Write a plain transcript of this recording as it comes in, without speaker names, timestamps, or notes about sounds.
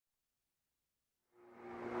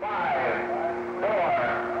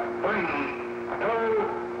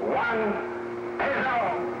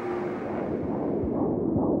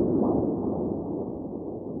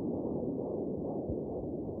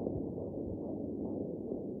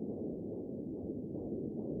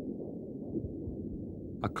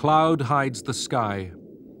A cloud hides the sky.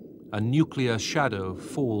 A nuclear shadow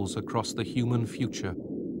falls across the human future.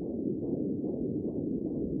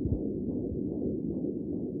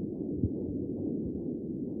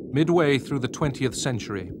 Midway through the 20th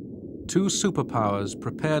century, two superpowers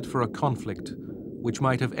prepared for a conflict which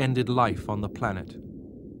might have ended life on the planet.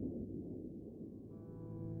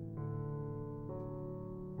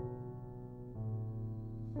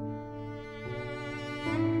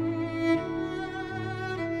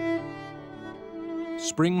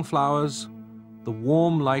 Spring flowers, the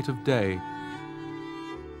warm light of day,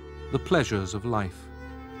 the pleasures of life.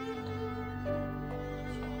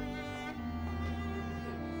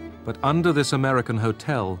 But under this American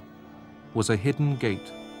hotel was a hidden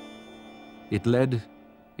gate. It led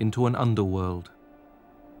into an underworld.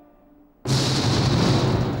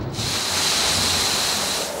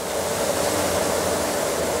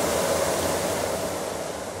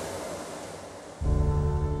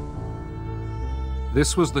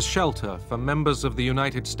 This was the shelter for members of the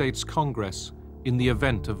United States Congress in the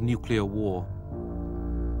event of nuclear war.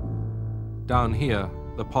 Down here,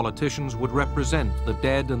 the politicians would represent the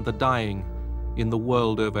dead and the dying in the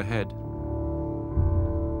world overhead.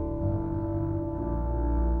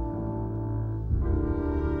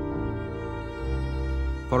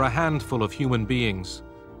 For a handful of human beings,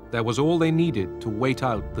 there was all they needed to wait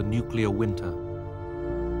out the nuclear winter.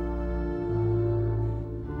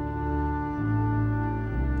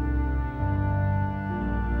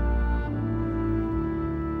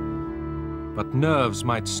 But nerves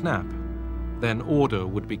might snap, then order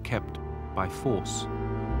would be kept by force.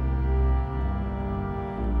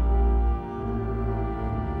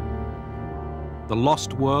 The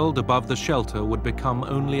lost world above the shelter would become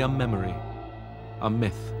only a memory, a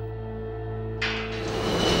myth.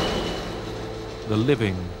 The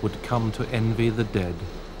living would come to envy the dead.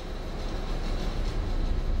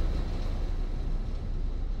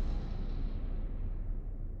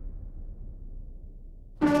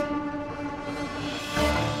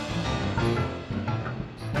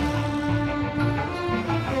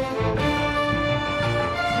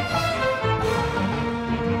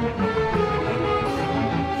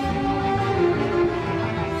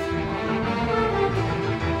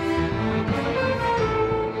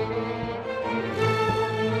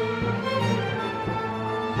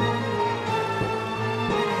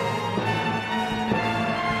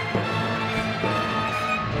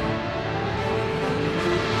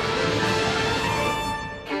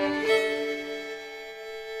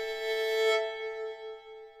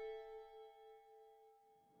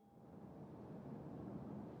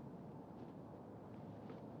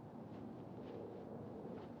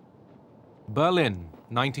 Berlin,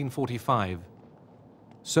 1945.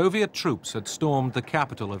 Soviet troops had stormed the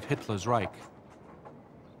capital of Hitler's Reich.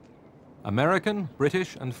 American,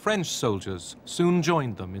 British, and French soldiers soon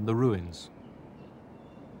joined them in the ruins.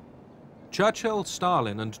 Churchill,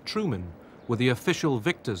 Stalin, and Truman were the official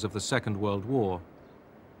victors of the Second World War,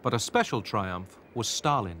 but a special triumph was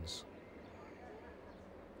Stalin's.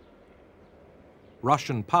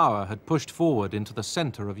 Russian power had pushed forward into the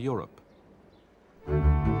center of Europe.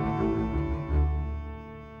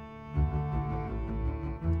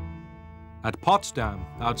 At Potsdam,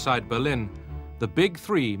 outside Berlin, the Big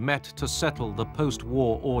Three met to settle the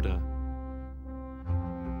post-war order.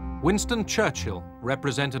 Winston Churchill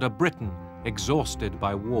represented a Britain exhausted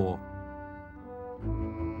by war,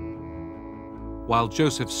 while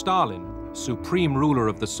Joseph Stalin, supreme ruler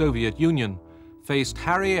of the Soviet Union, faced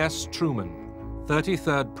Harry S. Truman,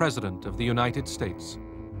 33rd President of the United States.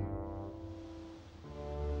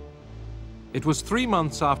 It was 3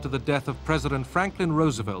 months after the death of President Franklin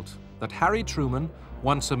Roosevelt that Harry Truman,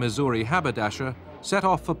 once a Missouri haberdasher, set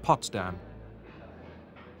off for Potsdam.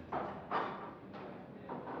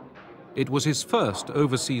 It was his first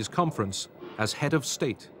overseas conference as head of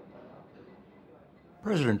state.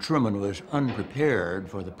 President Truman was unprepared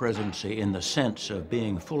for the presidency in the sense of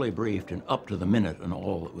being fully briefed and up to the minute on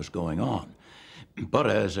all that was going on. But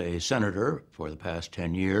as a senator for the past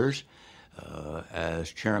 10 years,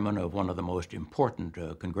 as chairman of one of the most important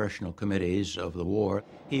congressional committees of the war,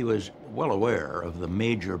 he was well aware of the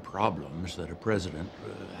major problems that a president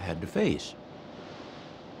had to face.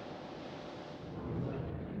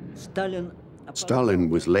 Stalin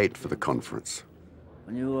was late for the conference.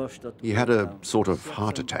 He had a sort of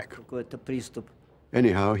heart attack.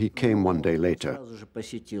 Anyhow, he came one day later.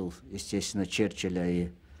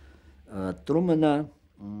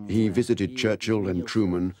 He visited Churchill and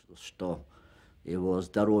Truman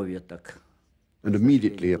and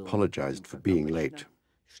immediately apologized for being late.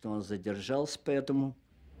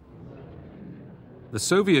 The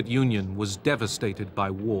Soviet Union was devastated by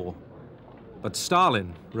war, but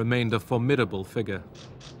Stalin remained a formidable figure.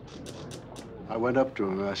 I went up to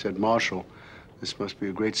him and I said, "Marshal, this must be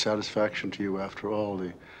a great satisfaction to you after all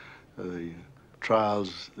the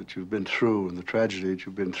trials that you've been through and the tragedy that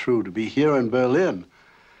you've been through, to be here in Berlin."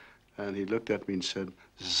 And he looked at me and said,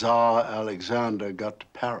 "Tsar Alexander got to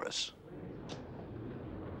Paris."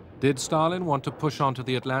 Did Stalin want to push on to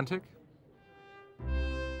the Atlantic?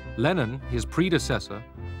 Lenin, his predecessor,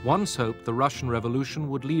 once hoped the Russian Revolution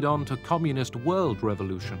would lead on to communist world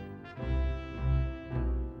revolution.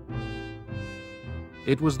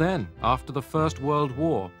 It was then, after the First World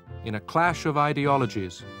War, in a clash of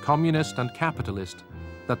ideologies, communist and capitalist,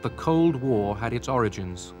 that the Cold War had its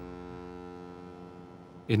origins.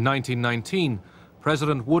 In 1919,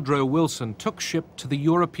 President Woodrow Wilson took ship to the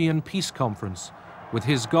European Peace Conference with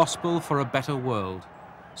his gospel for a better world,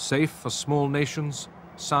 safe for small nations,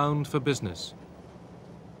 sound for business.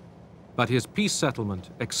 But his peace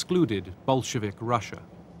settlement excluded Bolshevik Russia.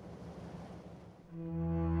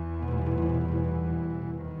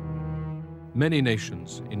 Many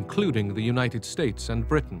nations, including the United States and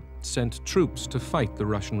Britain, sent troops to fight the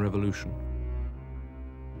Russian Revolution.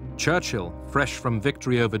 Churchill, fresh from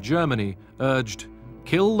victory over Germany, urged,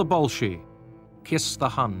 "Kill the Bolshevik, kiss the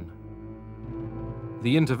Hun."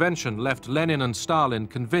 The intervention left Lenin and Stalin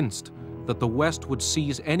convinced that the West would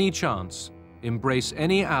seize any chance, embrace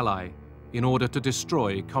any ally, in order to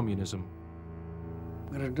destroy communism.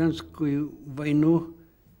 I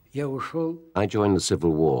joined the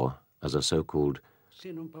Civil War as a so-called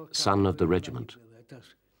son of the regiment.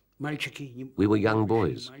 We were young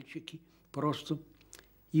boys.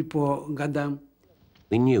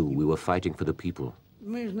 We knew we were fighting for the people,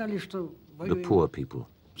 the poor people.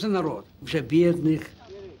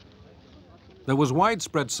 There was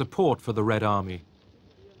widespread support for the Red Army.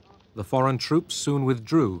 The foreign troops soon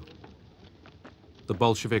withdrew. The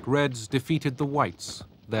Bolshevik Reds defeated the Whites,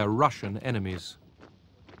 their Russian enemies.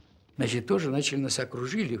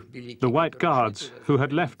 The White Guards, who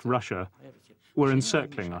had left Russia, were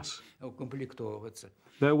encircling us.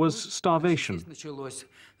 There was starvation.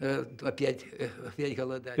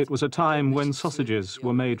 It was a time when sausages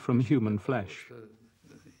were made from human flesh.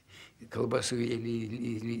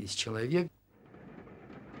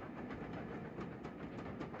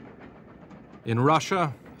 In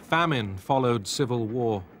Russia, famine followed civil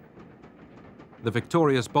war. The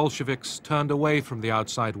victorious Bolsheviks turned away from the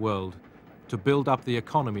outside world to build up the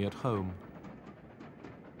economy at home.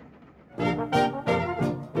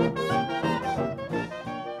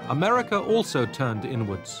 America also turned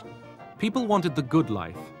inwards. People wanted the good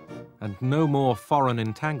life and no more foreign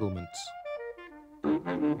entanglements.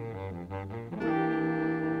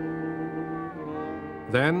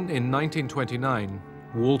 Then, in 1929,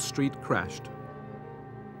 Wall Street crashed.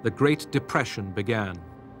 The Great Depression began.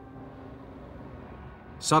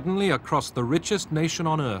 Suddenly, across the richest nation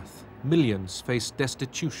on earth, millions faced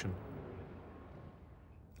destitution.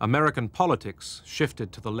 American politics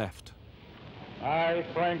shifted to the left. I,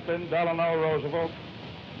 Franklin Delano Roosevelt,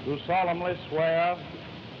 do solemnly swear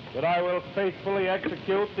that I will faithfully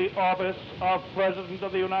execute the office of President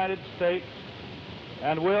of the United States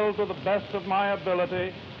and will, to the best of my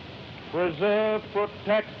ability, preserve,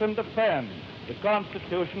 protect, and defend the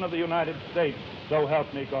Constitution of the United States. So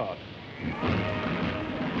help me God.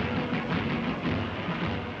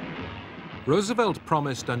 Roosevelt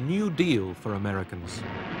promised a new deal for Americans.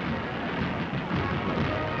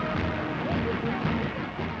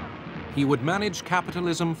 He would manage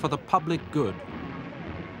capitalism for the public good.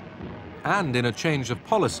 And in a change of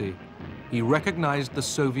policy, he recognized the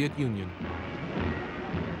Soviet Union.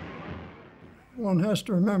 One has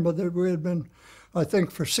to remember that we had been, I think,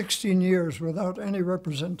 for 16 years without any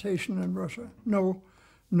representation in Russia. No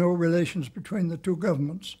relations between the two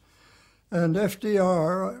governments. And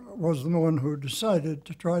FDR was the one who decided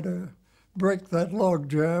to try to break that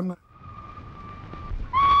logjam.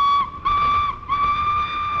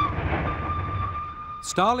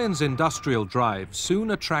 Stalin's industrial drive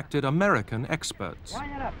soon attracted American experts.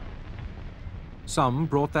 Some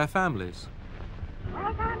brought their families.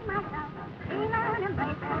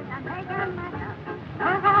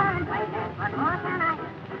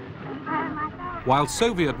 While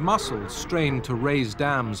Soviet muscle strained to raise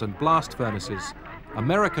dams and blast furnaces,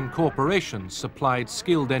 American corporations supplied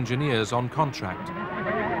skilled engineers on contract.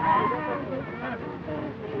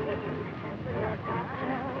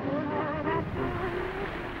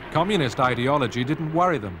 Communist ideology didn't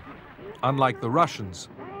worry them. Unlike the Russians,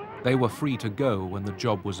 they were free to go when the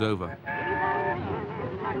job was over.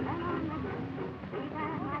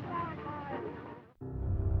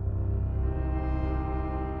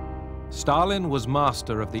 Stalin was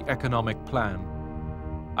master of the economic plan,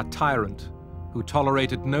 a tyrant who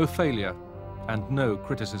tolerated no failure and no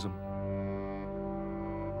criticism.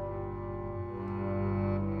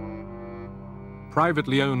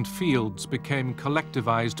 Privately owned fields became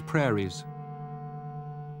collectivized prairies.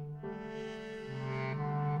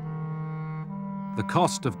 The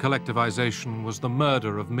cost of collectivization was the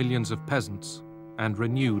murder of millions of peasants and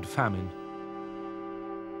renewed famine.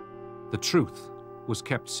 The truth was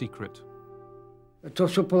kept secret.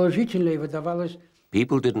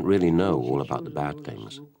 People didn't really know all about the bad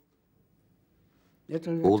things.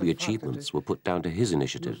 All the achievements were put down to his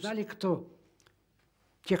initiatives.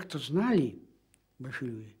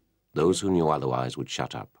 Those who knew otherwise would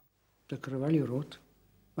shut up. They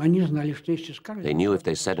knew if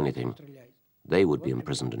they said anything, they would be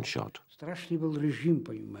imprisoned and shot.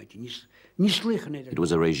 It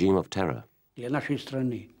was a regime of terror.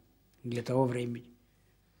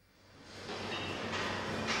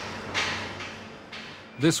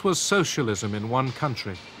 This was socialism in one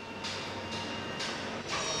country.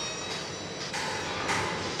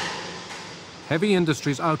 Heavy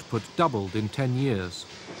industry's output doubled in 10 years.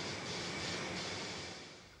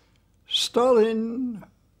 Stalin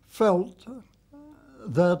felt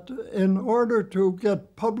that in order to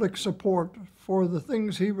get public support for the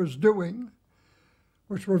things he was doing,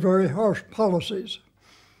 which were very harsh policies,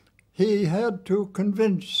 he had to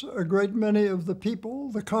convince a great many of the people,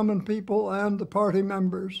 the common people and the party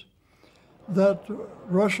members, that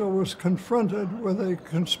Russia was confronted with a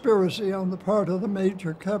conspiracy on the part of the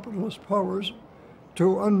major capitalist powers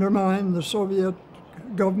to undermine the Soviet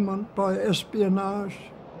government by espionage.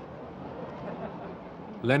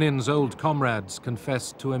 Lenin's old comrades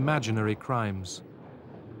confessed to imaginary crimes.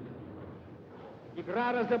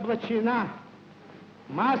 Игра разоблачена.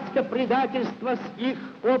 Маска предательства с их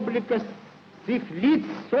облика, с их лиц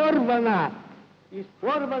сорвана. И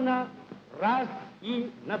сорвана раз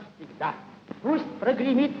и навсегда. Пусть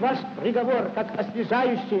прогремит ваш приговор, как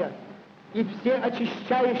освежающая и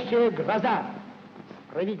всеочищающая гроза.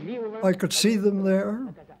 I could see them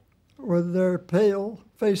there with their pale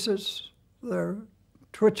faces, their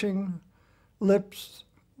twitching lips,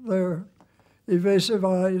 their evasive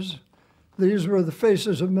eyes. These were the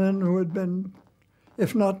faces of men who had been,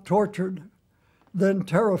 if not tortured, then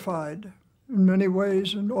terrified in many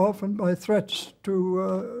ways, and often by threats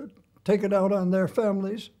to take it out on their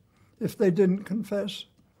families if they didn't confess.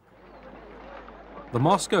 The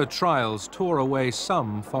Moscow trials tore away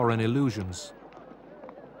some foreign illusions.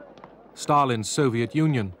 Stalin's Soviet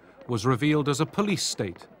Union was revealed as a police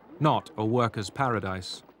state, not a workers'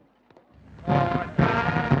 paradise.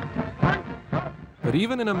 But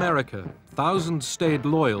even in America, thousands stayed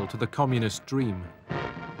loyal to the communist dream.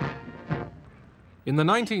 In the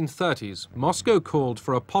 1930s, Moscow called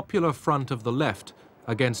for a popular front of the left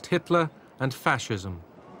against Hitler and fascism.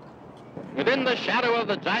 Within the shadow of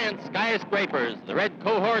the giant skyscrapers, the red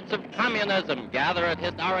cohorts of communism gather at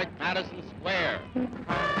historic Madison Square.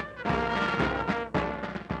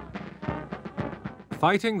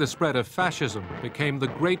 Fighting the spread of fascism became the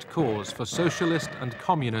great cause for socialist and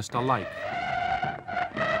communist alike.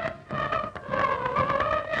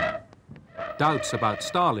 Doubts about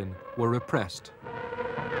Stalin were repressed.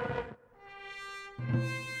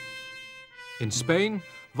 In Spain,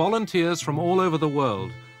 volunteers from all over the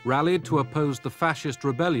world rallied to oppose the fascist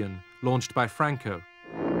rebellion launched by Franco.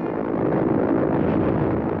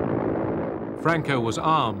 Franco was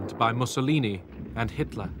armed by Mussolini and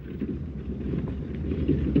Hitler.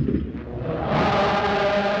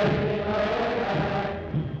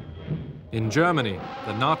 In Germany,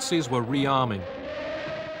 the Nazis were rearming.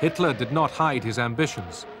 Hitler did not hide his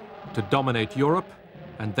ambitions to dominate Europe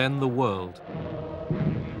and then the world.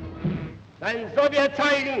 Sein Sowjet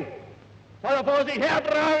zeigen, soll vor sich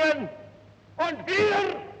hertragen, und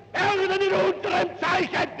wir werden in unserem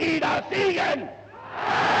Zeichen wieder siegen!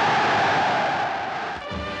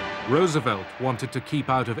 Roosevelt wanted to keep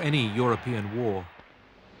out of any European war.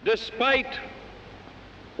 Despite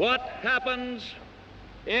what happens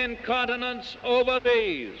in continents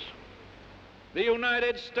overseas, the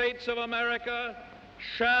United States of America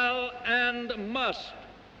shall and must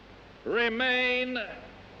remain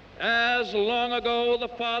as long ago the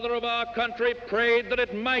father of our country prayed that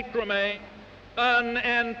it might remain,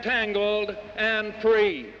 unentangled and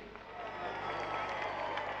free.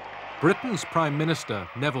 Britain's Prime Minister,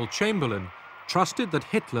 Neville Chamberlain, trusted that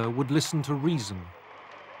Hitler would listen to reason.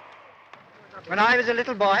 When I was a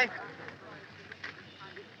little boy,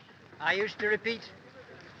 I used to repeat,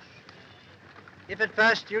 if at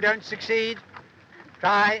first you don't succeed,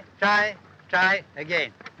 try, try, try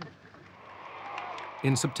again.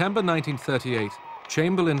 In September 1938,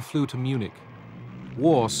 Chamberlain flew to Munich.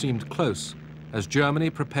 War seemed close as Germany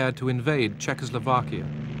prepared to invade Czechoslovakia.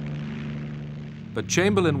 But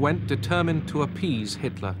Chamberlain went determined to appease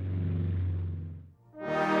Hitler.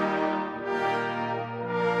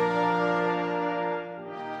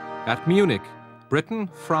 At Munich, Britain,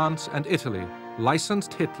 France, and Italy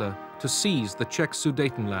licensed Hitler to seize the Czech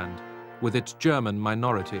Sudetenland with its German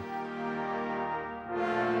minority.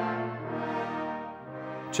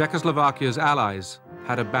 Czechoslovakia's allies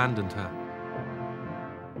had abandoned her.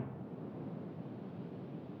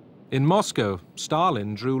 In Moscow,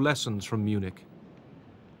 Stalin drew lessons from Munich.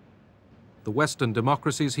 The Western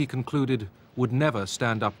democracies, he concluded, would never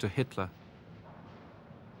stand up to Hitler.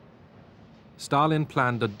 Stalin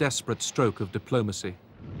planned a desperate stroke of diplomacy.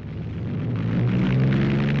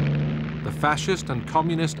 The fascist and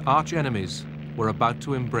communist arch-enemies were about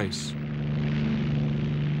to embrace.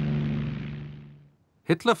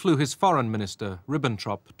 Hitler flew his foreign minister,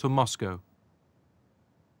 Ribbentrop, to Moscow.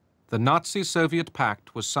 The Nazi-Soviet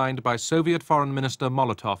pact was signed by Soviet Foreign Minister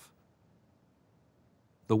Molotov.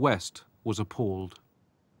 The West was appalled.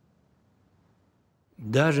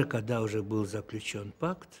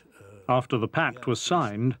 After the pact was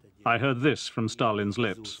signed, I heard this from Stalin's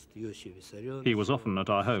lips. He was often at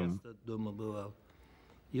our home.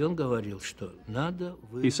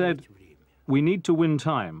 He said, "We need to win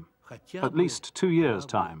time, at least 2 years'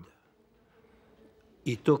 time."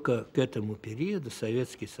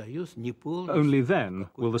 Only then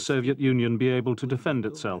will the Soviet Union be able to defend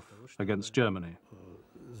itself against Germany.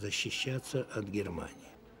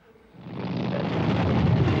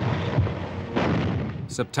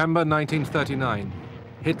 September 1939,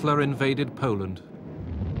 Hitler invaded Poland.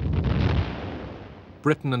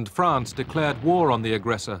 Britain and France declared war on the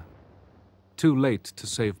aggressor. Too late to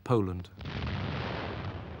save Poland.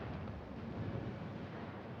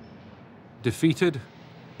 Defeated,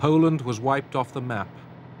 Poland was wiped off the map.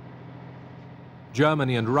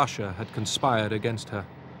 Germany and Russia had conspired against her.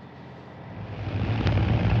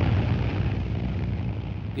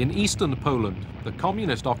 In eastern Poland, the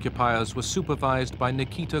communist occupiers were supervised by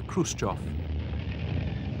Nikita Khrushchev.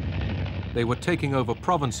 They were taking over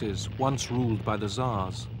provinces once ruled by the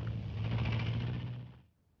Tsars.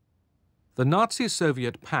 The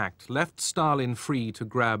Nazi-Soviet pact left Stalin free to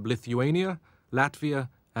grab Lithuania, Latvia,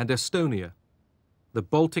 and Estonia. The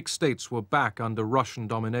Baltic states were back under Russian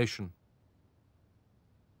domination.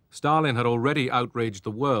 Stalin had already outraged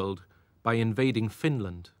the world by invading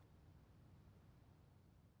Finland.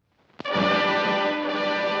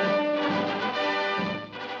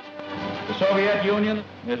 The Soviet Union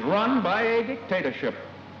is run by a dictatorship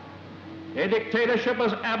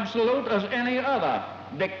as absolute as any other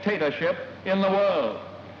dictatorship in the world.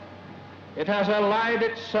 It has allied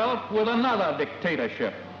itself with another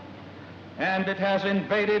dictatorship, and it has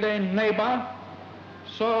invaded a neighbor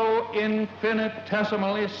so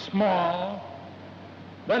infinitesimally small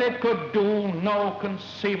that it could do no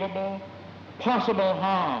conceivable, possible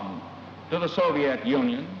harm to the Soviet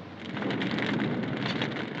Union.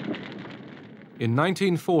 In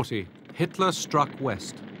 1940, Hitler struck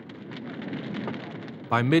west.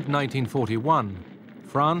 By mid-1941,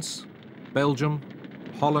 France, Belgium,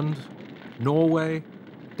 Holland, Norway,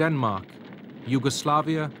 Denmark,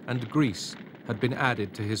 Yugoslavia, and Greece had been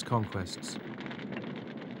added to his conquests.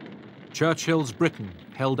 Churchill's Britain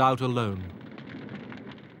held out alone.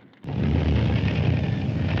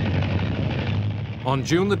 On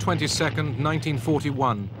June the 22nd,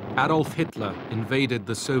 1941, Adolf Hitler invaded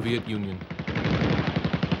the Soviet Union.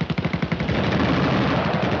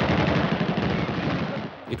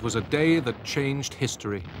 It was a day that changed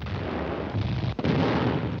history.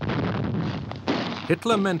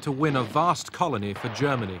 Hitler meant to win a vast colony for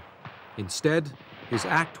Germany. Instead, his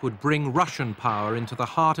act would bring Russian power into the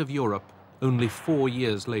heart of Europe only 4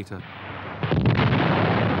 years later.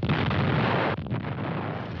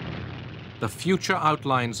 The future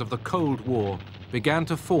outlines of the Cold War began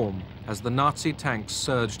to form as the Nazi tanks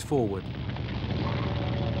surged forward.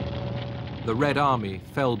 The Red Army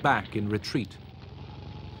fell back in retreat.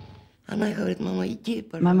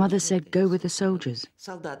 My mother said, "Go with the soldiers."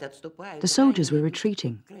 The soldiers were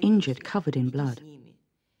retreating, injured, covered in blood.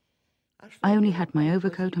 I only had my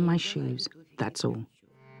overcoat and my shoes, that's all.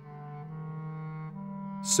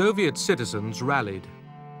 Soviet citizens rallied.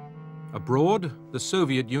 Abroad, the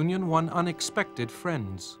Soviet Union won unexpected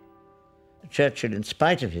friends. Churchill, in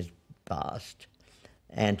spite of his past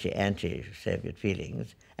anti-Soviet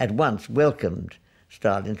feelings, at once welcomed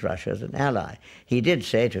Stalin's Russia as an ally. He did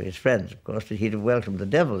say to his friends, of course, that he'd have welcomed the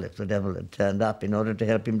devil if the devil had turned up in order to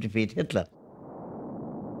help him defeat Hitler.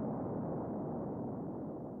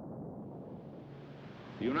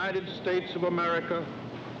 United States of America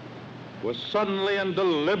was suddenly and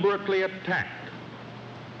deliberately attacked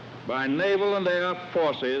by naval and air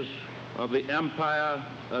forces of the Empire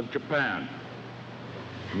of Japan.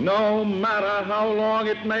 No matter how long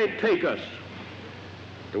it may take us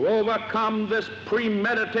to overcome this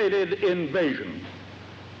premeditated invasion,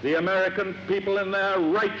 the American people in their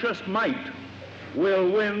righteous might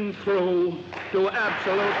will win through to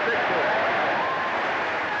absolute victory.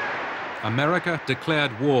 America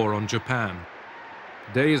declared war on Japan.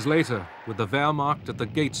 Days later, with the Wehrmacht at the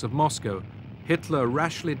gates of Moscow, Hitler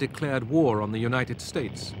rashly declared war on the United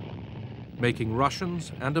States, making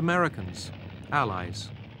Russians and Americans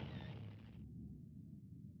allies.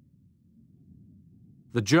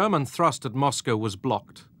 The German thrust at Moscow was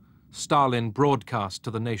blocked. Stalin broadcast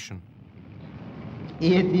to the nation.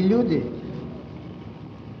 И эти люди,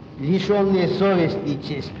 лишенные совести и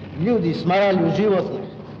чести, люди с моралью животных,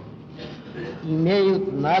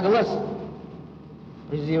 имеют наглость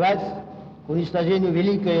призывать к уничтожению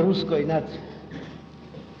великой русской нации.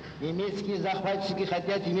 Немецкие захватчики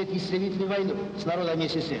хотят иметь истребительную войну с народом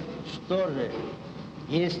СССР. Что же,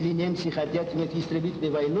 если немцы хотят иметь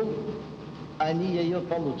истребительную войну, они ее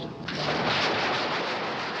получат.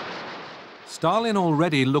 Stalin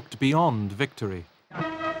already looked beyond victory.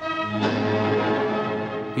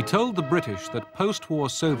 He told the British that post-war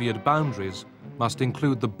Soviet boundaries must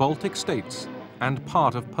include the Baltic states and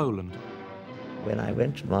part of Poland. When I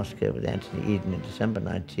went to Moscow with Anthony Eden in December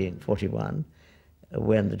 1941,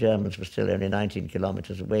 when the Germans were still only 19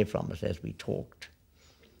 kilometers away from us as we talked,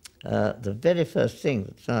 the very first thing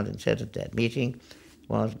that Stalin said at that meeting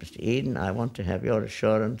was, Mr. Eden, I want to have your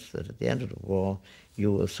assurance that at the end of the war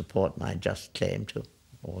you will support my just claim to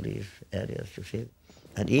all these areas, you see.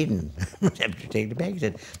 And Eden was happy to take it back. He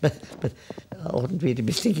said, but oughtn't we to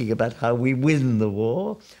be thinking about how we win the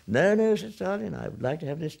war? No, no, said Stalin, I would like to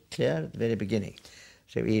have this clear at the very beginning.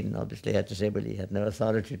 So Eden obviously had to say, well, he had no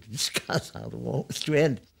authority to discuss how the war was to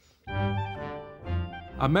end.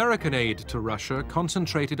 American aid to Russia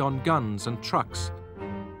concentrated on guns and trucks.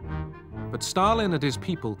 But Stalin and his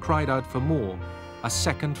people cried out for more, a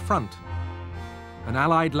second front, an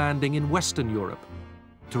Allied landing in Western Europe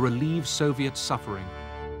to relieve Soviet suffering.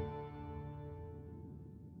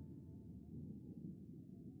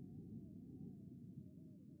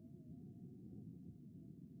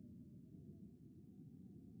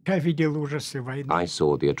 I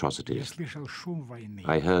saw the atrocities.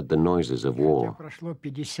 I heard the noises of war.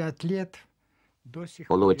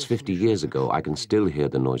 Although it's 50 years ago, I can still hear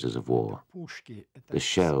the noises of war. The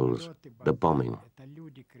shells, the bombing,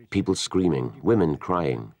 people screaming, women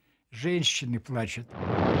crying.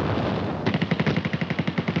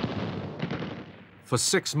 For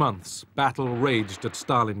 6 months, battle raged at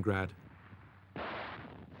Stalingrad.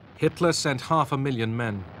 Hitler sent 500,000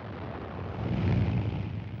 men.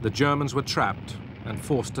 The Germans were trapped and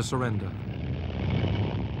forced to surrender.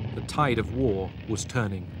 The tide of war was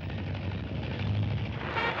turning.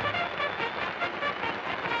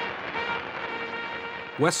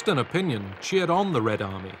 Western opinion cheered on the Red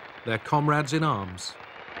Army, their comrades in arms.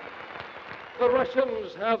 The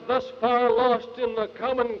Russians have thus far lost in the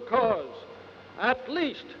common cause at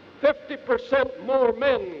least 50% more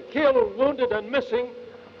men killed, wounded, and missing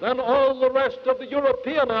than all the rest of the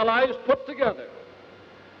European allies put together.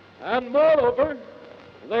 And moreover,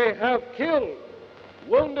 they have killed,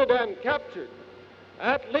 wounded, and captured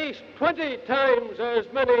at least 20 times as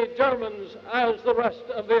many Germans as the rest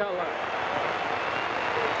of the allies.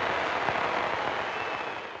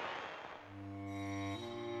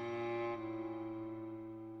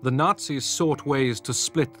 The Nazis sought ways to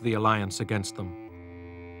split the alliance against them.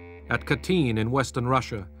 At Katyn in western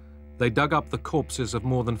Russia, they dug up the corpses of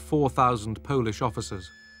more than 4,000 Polish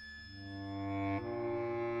officers.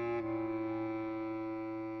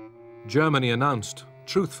 Germany announced,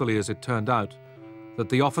 truthfully as it turned out, that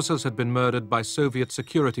the officers had been murdered by Soviet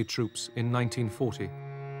security troops in 1940.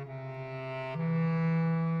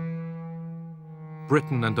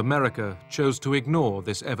 Britain and America chose to ignore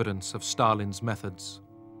this evidence of Stalin's methods.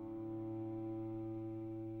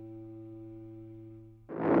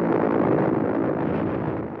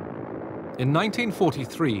 In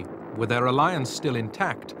 1943, with their alliance still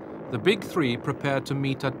intact, the Big Three prepared to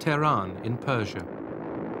meet at Tehran in Persia.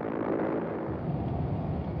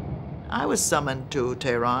 I was summoned to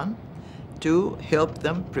Tehran to help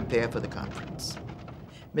them prepare for the conference.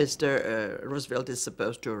 Mr. Roosevelt is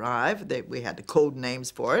supposed to arrive. We had the code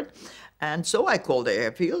names for it. And so I called the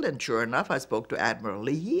airfield, and sure enough, I spoke to Admiral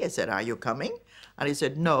Leahy. I said, "Are you coming?" And he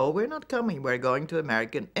said, "No, we're not coming. We're going to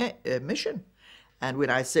American mission." And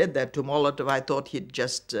when I said that to Molotov, I thought he'd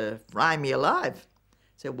just fry me alive.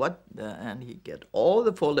 Say, what? And he'd get all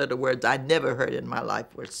the four-letter words I never heard in my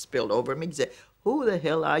life were spilled over me. He'd say, who the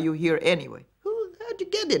hell are you here anyway? How'd you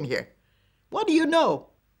get in here? What do you know?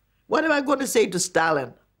 What am I going to say to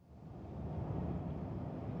Stalin?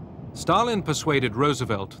 Stalin persuaded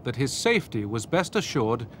Roosevelt that his safety was best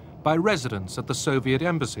assured by residence at the Soviet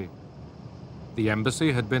embassy. The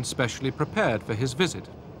embassy had been specially prepared for his visit.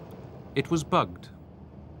 It was bugged.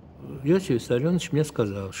 Иосиф Виссарионович мне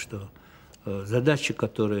сказал, что задачи,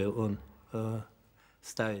 которые он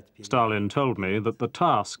ставит. Stalin told me that the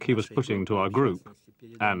task he was putting to our group,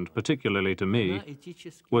 and particularly to me,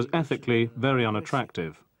 was ethically very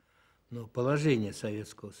unattractive.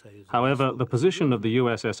 However, the position of the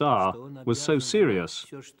USSR was so serious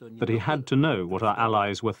that he had to know what our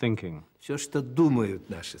allies were thinking. Stalin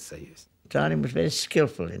was very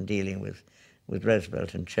skillful in dealing with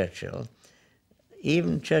Roosevelt and Churchill.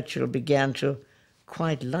 Even Churchill began to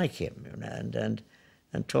quite like him, you know,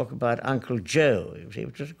 and talk about Uncle Joe,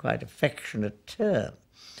 which was a quite affectionate term.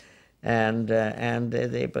 And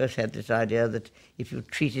they both had this idea that if you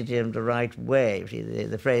treated him the right way,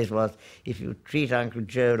 the phrase was, if you treat Uncle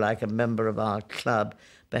Joe like a member of our club,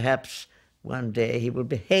 perhaps one day he will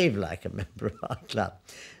behave like a member of our club.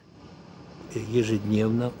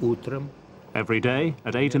 Every day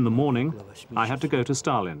at 8 in the morning, I had to go to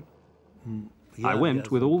Stalin. I went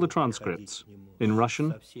with all the transcripts, in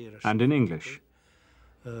Russian and in English.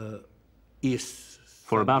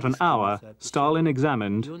 For about an hour, Stalin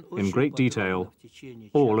examined, in great detail,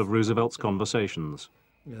 all of Roosevelt's conversations.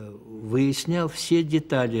 Выяснял все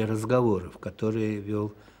детали разговоров, которые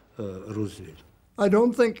вел Рузвельт. I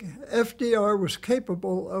don't think FDR was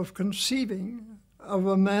capable of conceiving of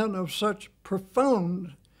a man of such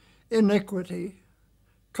profound iniquity,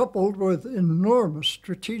 coupled with enormous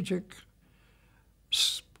strategic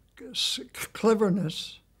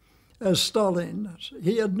cleverness, as Stalin.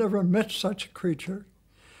 He had never met such a creature.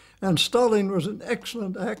 And Stalin was an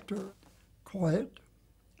excellent actor, quiet,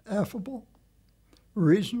 affable,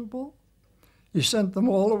 reasonable. He sent them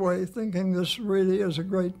all away thinking this really is a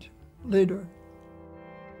great leader.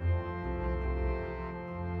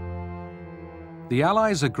 The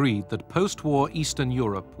Allies agreed that post-war Eastern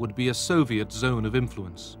Europe would be a Soviet zone of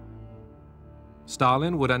influence.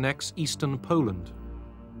 Stalin would annex Eastern Poland.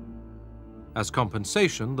 As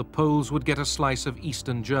compensation, the Poles would get a slice of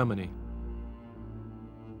Eastern Germany.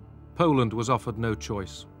 Poland was offered no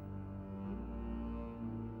choice.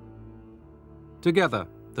 Together,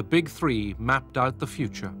 the Big Three mapped out the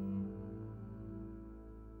future.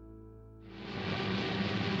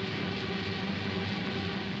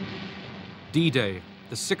 D-Day,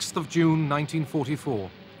 the 6th of June 1944,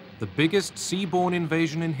 the biggest seaborne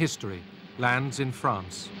invasion in history, lands in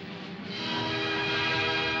France.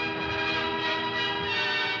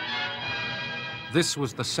 This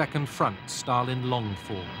was the second front Stalin longed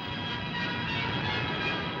for.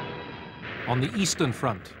 On the Eastern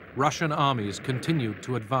Front, Russian armies continued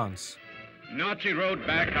to advance. Nazi road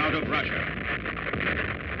back out of Russia.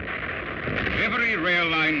 Every rail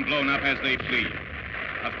line blown up as they flee.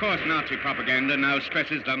 Of course, Nazi propaganda now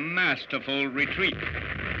stresses the masterful retreat.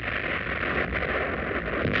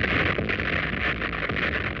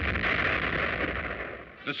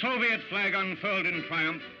 The Soviet flag unfurled in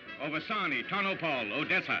triumph over Sani, Tarnopol,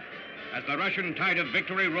 Odessa, as the Russian tide of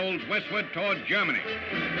victory rolls westward toward Germany.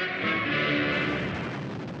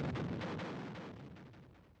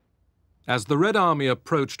 As the Red Army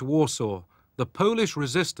approached Warsaw, the Polish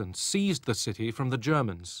resistance seized the city from the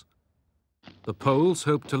Germans. The Poles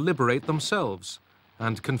hoped to liberate themselves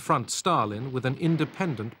and confront Stalin with an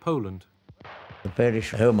independent Poland. The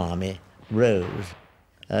Polish Home Army rose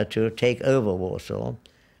to take over Warsaw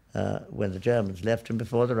when the Germans left and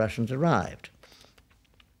before the Russians arrived.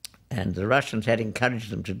 And the Russians had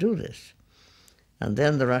encouraged them to do this. And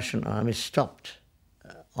then the Russian army stopped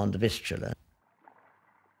on the Vistula.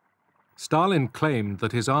 Stalin claimed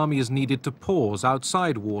that his armies needed to pause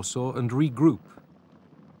outside Warsaw and regroup.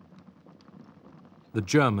 The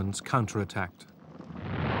Germans counterattacked.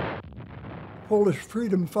 Polish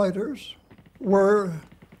freedom fighters were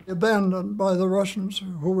abandoned by the Russians,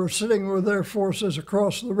 who were sitting with their forces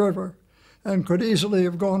across the river and could easily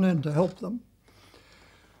have gone in to help them.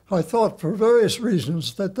 I thought for various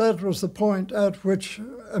reasons that that was the point at which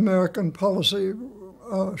American policy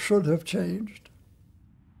should have changed.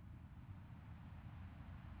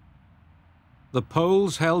 The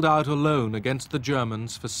Poles held out alone against the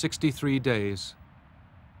Germans for 63 days.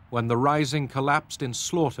 When the Rising collapsed in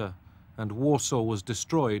slaughter and Warsaw was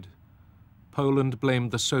destroyed, Poland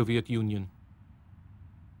blamed the Soviet Union.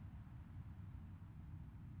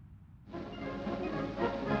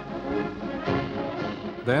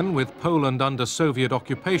 Then, with Poland under Soviet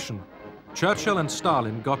occupation, Churchill and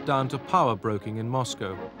Stalin got down to power broking in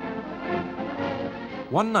Moscow.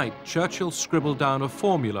 One night, Churchill scribbled down a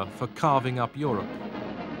formula for carving up Europe.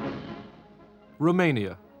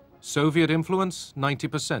 Romania, Soviet influence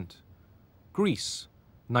 90%. Greece,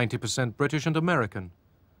 90% British and American.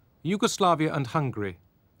 Yugoslavia and Hungary,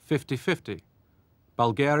 50-50.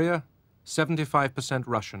 Bulgaria, 75%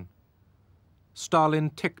 Russian.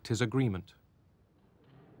 Stalin ticked his agreement.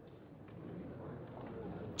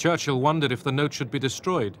 Churchill wondered if the note should be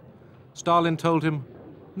destroyed. Stalin told him,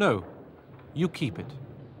 "No, you keep it."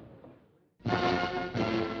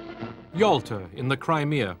 Yalta in the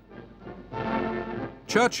Crimea.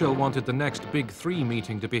 Churchill wanted the next Big Three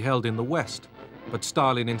meeting to be held in the West, but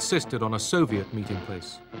Stalin insisted on a Soviet meeting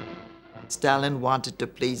place. Stalin wanted to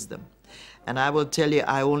please them. And I will tell you,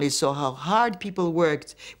 I only saw how hard people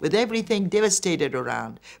worked with everything devastated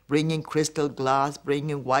around, bringing crystal glass,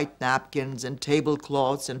 bringing white napkins and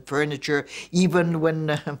tablecloths and furniture. Even when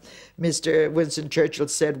Mr. Winston Churchill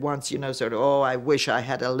said once, you know, sort of, "Oh, I wish I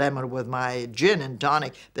had a lemon with my gin and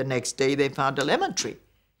tonic," the next day they found a lemon tree.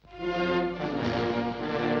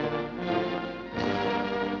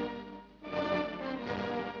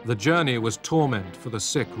 The journey was torment for the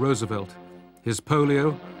sick Roosevelt. His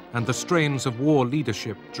polio and the strains of war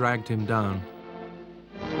leadership dragged him down.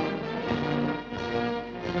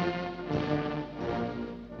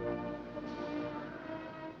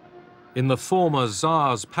 In the former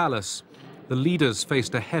Tsar's palace, the leaders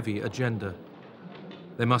faced a heavy agenda.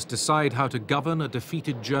 They must decide how to govern a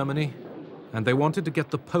defeated Germany, and they wanted to get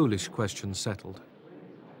the Polish question settled.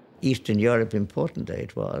 Eastern Europe, important though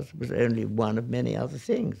it was only one of many other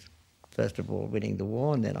things. First of all, winning the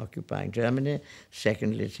war and then occupying Germany.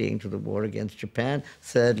 Secondly, seeing to the war against Japan.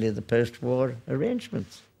 Thirdly, the post-war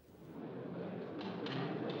arrangements.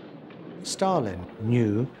 Stalin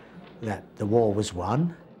knew that the war was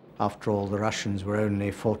won. After all, the Russians were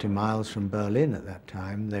only 40 miles from Berlin at that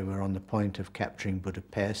time. They were on the point of capturing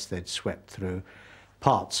Budapest. They'd swept through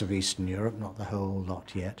parts of Eastern Europe, not the whole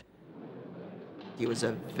lot yet. He was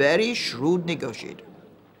a very shrewd negotiator.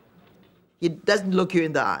 He doesn't look you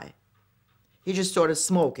in the eye. He's just sort of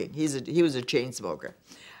smoking. He was a chain smoker.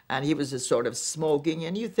 And he was just sort of smoking,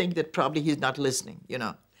 and you think that probably he's not listening, you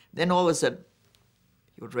know. Then all of a sudden,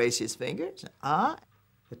 he would raise his fingers.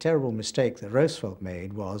 The terrible mistake that Roosevelt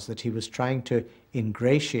made was that he was trying to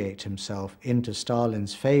ingratiate himself into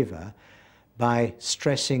Stalin's favor by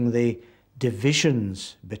stressing the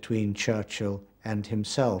divisions between Churchill and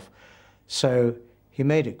himself. So he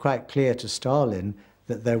made it quite clear to Stalin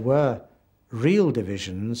that there were real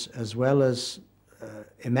divisions as well as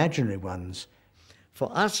imaginary ones.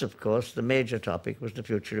 For us, of course, the major topic was the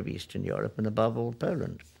future of Eastern Europe and above all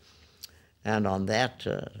Poland. And on that,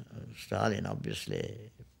 Stalin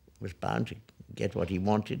obviously was bound to get what he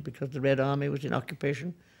wanted because the Red Army was in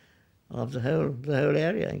occupation of the whole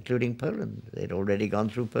area, including Poland. They'd already gone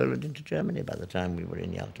through Poland into Germany by the time we were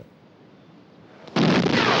in Yalta.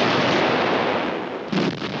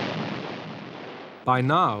 By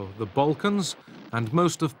now, the Balkans and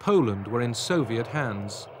most of Poland were in Soviet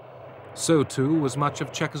hands. So too was much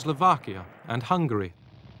of Czechoslovakia and Hungary.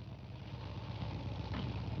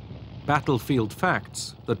 Battlefield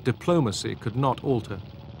facts that diplomacy could not alter.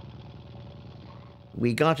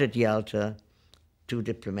 We got at Yalta 2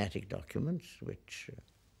 diplomatic documents, which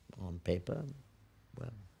on paper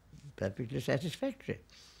were perfectly satisfactory.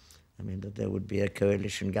 I mean, that there would be a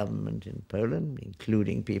coalition government in Poland,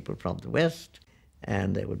 including people from the West,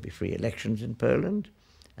 and there would be free elections in Poland.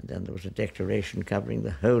 And then there was a declaration covering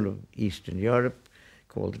the whole of Eastern Europe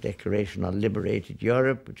called the Declaration on Liberated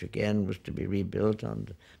Europe, which again was to be rebuilt on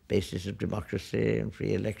the basis of democracy and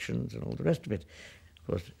free elections and all the rest of it. Of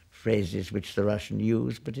course, phrases which the Russian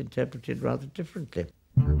used but interpreted rather differently.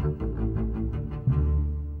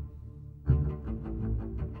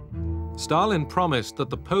 Stalin promised that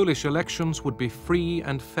the Polish elections would be free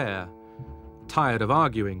and fair. Tired of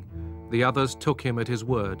arguing, the others took him at his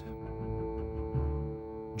word.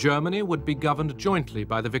 Germany would be governed jointly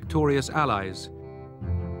by the victorious Allies,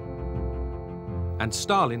 and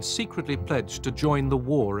Stalin secretly pledged to join the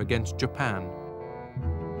war against Japan.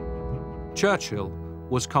 Churchill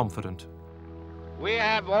was confident. We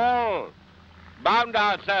have all bound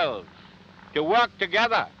ourselves to work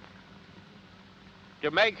together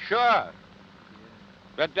to make sure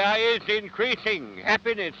that there is increasing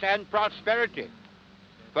happiness and prosperity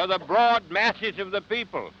for the broad masses of the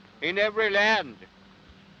people in every land,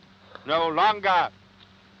 no longer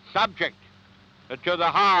subject to the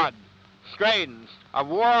hard strains of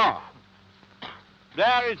war.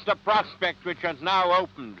 There is the prospect which has now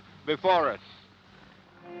opened before us.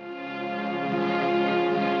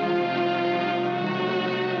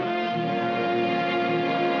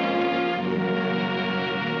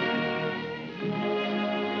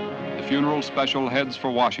 funeral special heads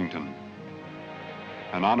for Washington.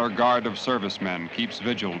 An honor guard of servicemen keeps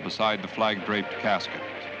vigil beside the flag-draped casket.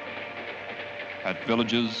 At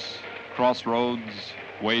villages, crossroads,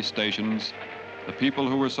 way stations, the people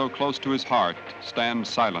who were so close to his heart stand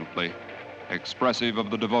silently, expressive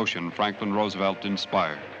of the devotion Franklin Roosevelt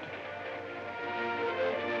inspired.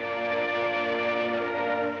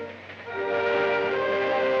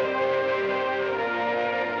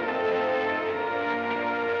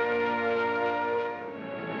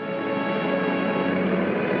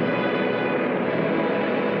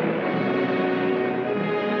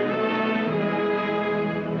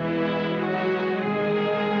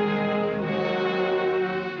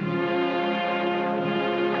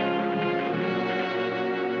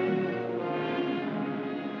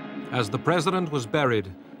 As the president was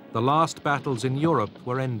buried, the last battles in Europe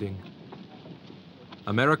were ending.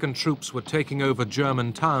 American troops were taking over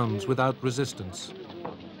German towns without resistance.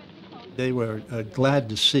 They were glad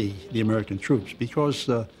to see the American troops because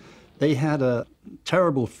they had a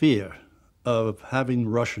terrible fear of having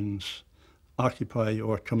Russians occupy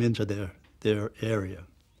or come into their area.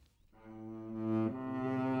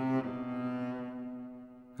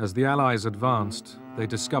 As the Allies advanced, they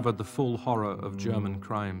discovered the full horror of German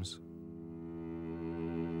crimes.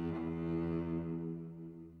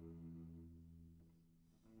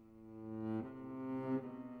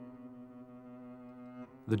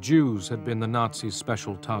 The Jews had been the Nazis'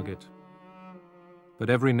 special target, but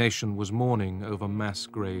every nation was mourning over mass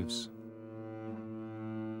graves.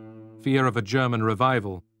 Fear of a German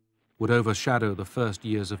revival would overshadow the first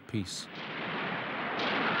years of peace.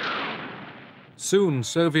 Soon,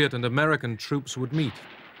 Soviet and American troops would meet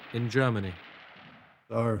in Germany.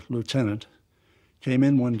 Our lieutenant came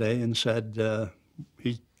in one day and said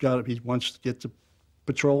he wants to get the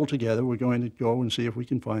patrol together. We're going to go and see if we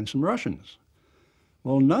can find some Russians.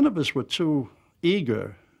 Well, none of us were too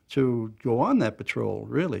eager to go on that patrol,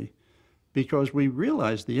 really, because we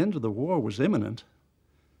realized the end of the war was imminent,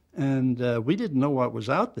 and we didn't know what was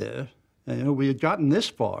out there. And, you know, we had gotten this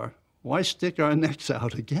far. Why stick our necks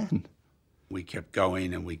out again? We kept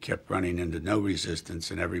going, and we kept running into no resistance,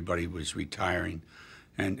 and everybody was retiring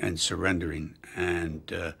and surrendering.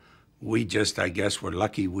 And we just, I guess, were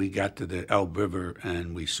lucky we got to the Elbe River,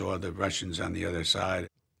 and we saw the Russians on the other side.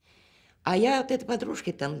 I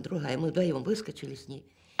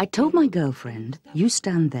told my girlfriend, you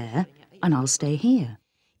stand there, and I'll stay here.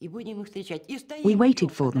 We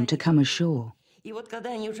waited for them to come ashore. We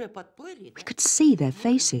could see their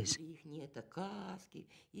faces.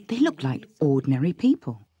 They looked like ordinary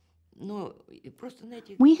people.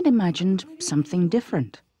 We had imagined something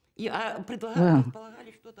different. Well,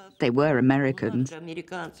 they were Americans.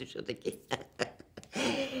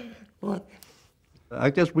 I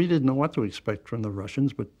guess we didn't know what to expect from the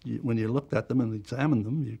Russians, but when you looked at them and examined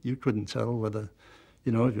them, you couldn't tell whether,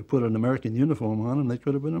 you know, if you put an American uniform on them, they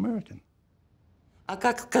could have been American.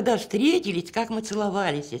 Когда встретились, как мы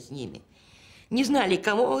целовались с ними. Не знали,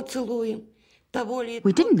 кого мы целуем.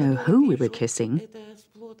 We didn't know who we were kissing.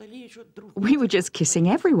 We were just kissing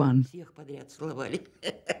everyone.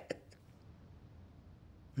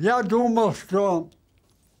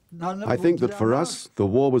 I think that for us, the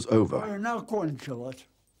war was over.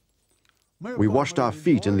 We washed our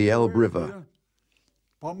feet in the Elbe River.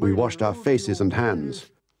 We washed our faces and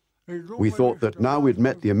hands. We thought that now we'd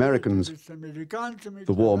met the Americans,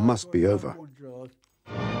 the war must be over.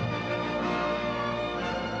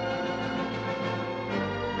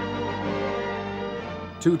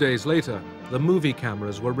 Two days later, the movie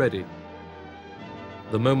cameras were ready.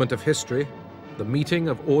 The moment of history, the meeting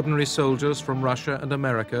of ordinary soldiers from Russia and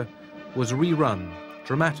America, was rerun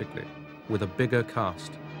dramatically with a bigger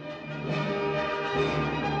cast.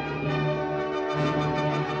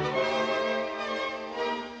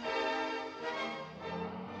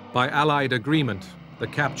 By Allied agreement, the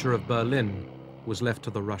capture of Berlin was left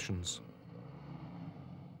to the Russians.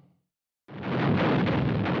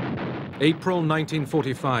 April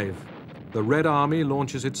 1945, the Red Army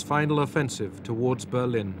launches its final offensive towards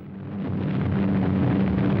Berlin.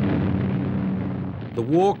 The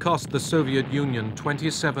war cost the Soviet Union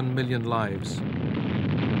 27 million lives,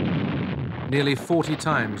 nearly 40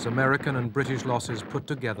 times American and British losses put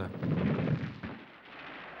together.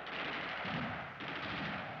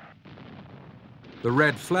 The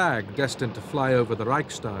red flag, destined to fly over the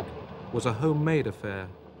Reichstag, was a homemade affair.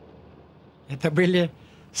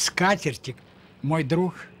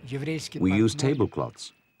 We used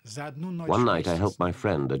tablecloths. One night I helped my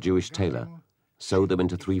friend, a Jewish tailor, sew them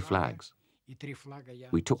into 3 flags.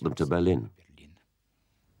 We took them to Berlin.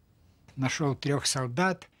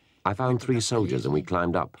 I found 3 soldiers and we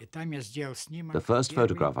climbed up. The first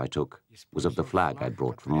photograph I took was of the flag I'd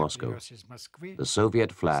brought from Moscow, the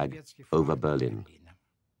Soviet flag over Berlin.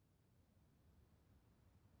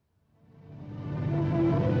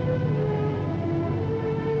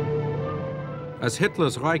 As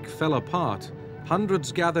Hitler's Reich fell apart,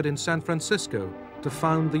 hundreds gathered in San Francisco to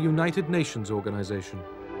found the United Nations organization.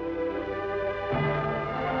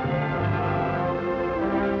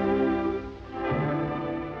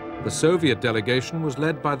 The Soviet delegation was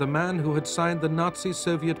led by the man who had signed the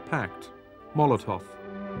Nazi-Soviet pact, Molotov.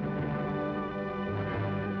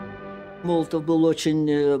 Молотов был очень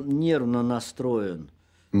нервно настроен.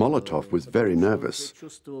 Molotov was very nervous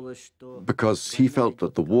because he felt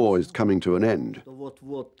that the war is coming to an end.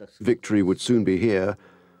 Victory would soon be here,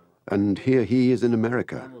 and here he is in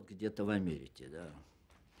America.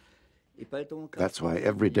 That's why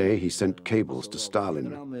every day he sent cables to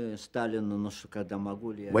Stalin.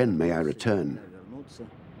 When may I return?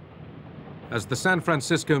 As the San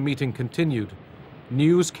Francisco meeting continued,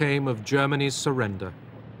 news came of Germany's surrender.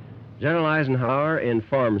 General Eisenhower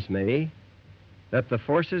informs me that the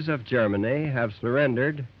forces of Germany have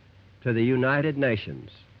surrendered to the United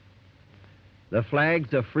Nations. The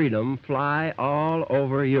flags of freedom fly all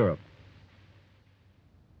over Europe.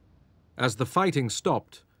 As the fighting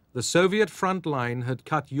stopped, the Soviet front line had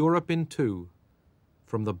cut Europe in 2,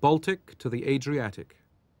 from the Baltic to the Adriatic.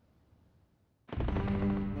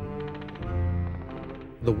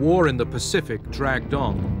 The war in the Pacific dragged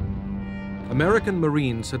on. American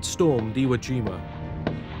Marines had stormed Iwo Jima.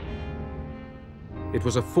 It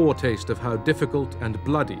was a foretaste of how difficult and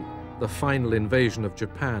bloody the final invasion of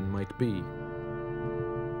Japan might be.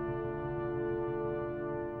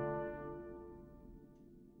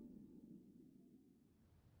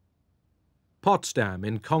 Potsdam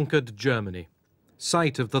in conquered Germany,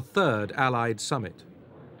 site of the 3rd Allied summit.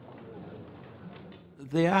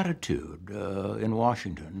 The attitude in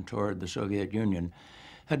Washington toward the Soviet Union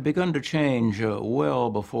had begun to change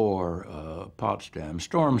well before Potsdam.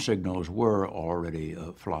 Storm signals were already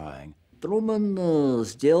flying. Truman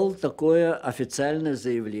сделал такое официальное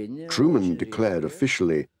заявление. Truman declared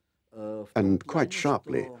officially, and quite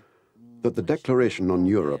sharply, that the Declaration on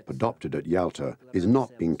Europe adopted at Yalta is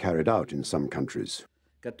not being carried out in some countries.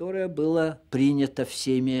 Которое было принято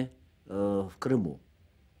всеми в Крыму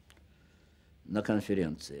на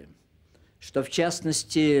конференции. Что в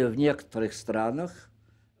частности в некоторых странах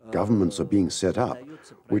Governments are being set up,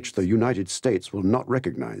 which the United States will not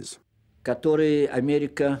recognize. Которые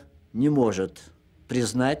Америка не может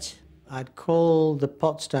признать. I'd call the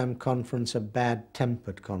Potsdam Conference a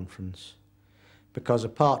bad-tempered conference, because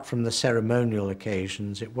apart from the ceremonial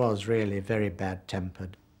occasions, it was really very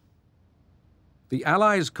bad-tempered. The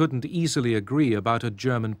Allies couldn't easily agree about a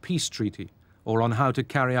German peace treaty or on how to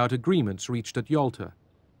carry out agreements reached at Yalta.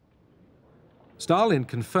 Stalin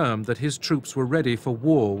confirmed that his troops were ready for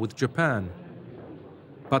war with Japan.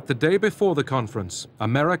 But the day before the conference,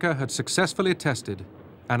 America had successfully tested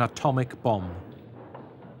an atomic bomb.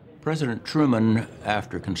 President Truman,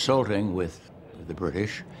 after consulting with the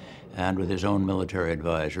British and with his own military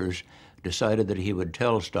advisors, decided that he would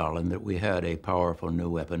tell Stalin that we had a powerful new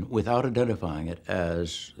weapon without identifying it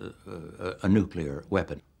as a nuclear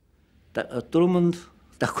weapon.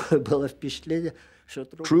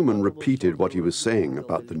 Truman repeated what he was saying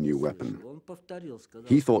about the new weapon.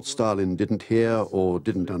 He thought Stalin didn't hear or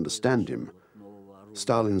didn't understand him.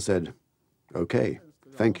 Stalin said, "Okay,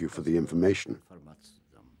 thank you for the information."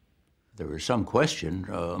 There was some question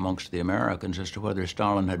amongst the Americans as to whether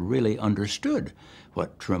Stalin had really understood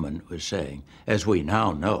what Truman was saying. As we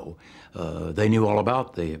now know, they knew all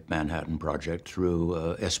about the Manhattan Project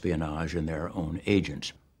through espionage and their own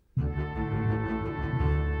agents.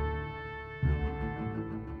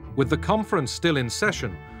 With the conference still in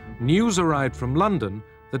session, news arrived from London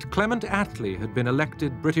that Clement Attlee had been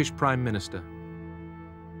elected British Prime Minister.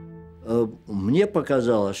 Мне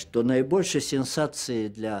показалось, что наибольшей сенсацией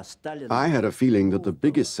для Сталина... I had a feeling that the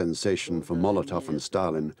biggest sensation for Molotov and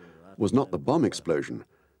Stalin was not the bomb explosion,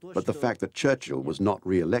 but the fact that Churchill was not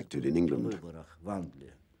re-elected in England.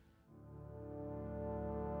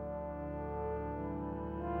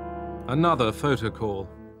 Another photo call.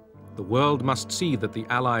 The world must see that the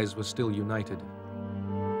Allies were still united.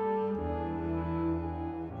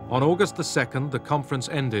 On August the 2nd, the conference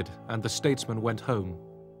ended and the statesmen went home.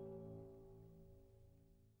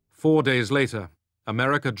 4 days later,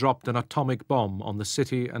 America dropped an atomic bomb on the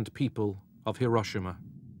city and people of Hiroshima.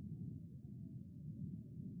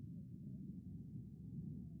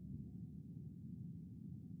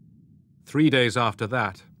 Three days after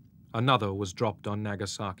that, another was dropped on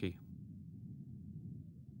Nagasaki.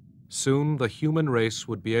 Soon the human race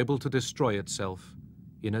would be able to destroy itself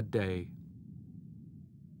in a day.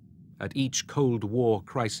 At each Cold War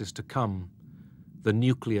crisis to come, the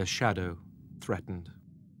nuclear shadow threatened.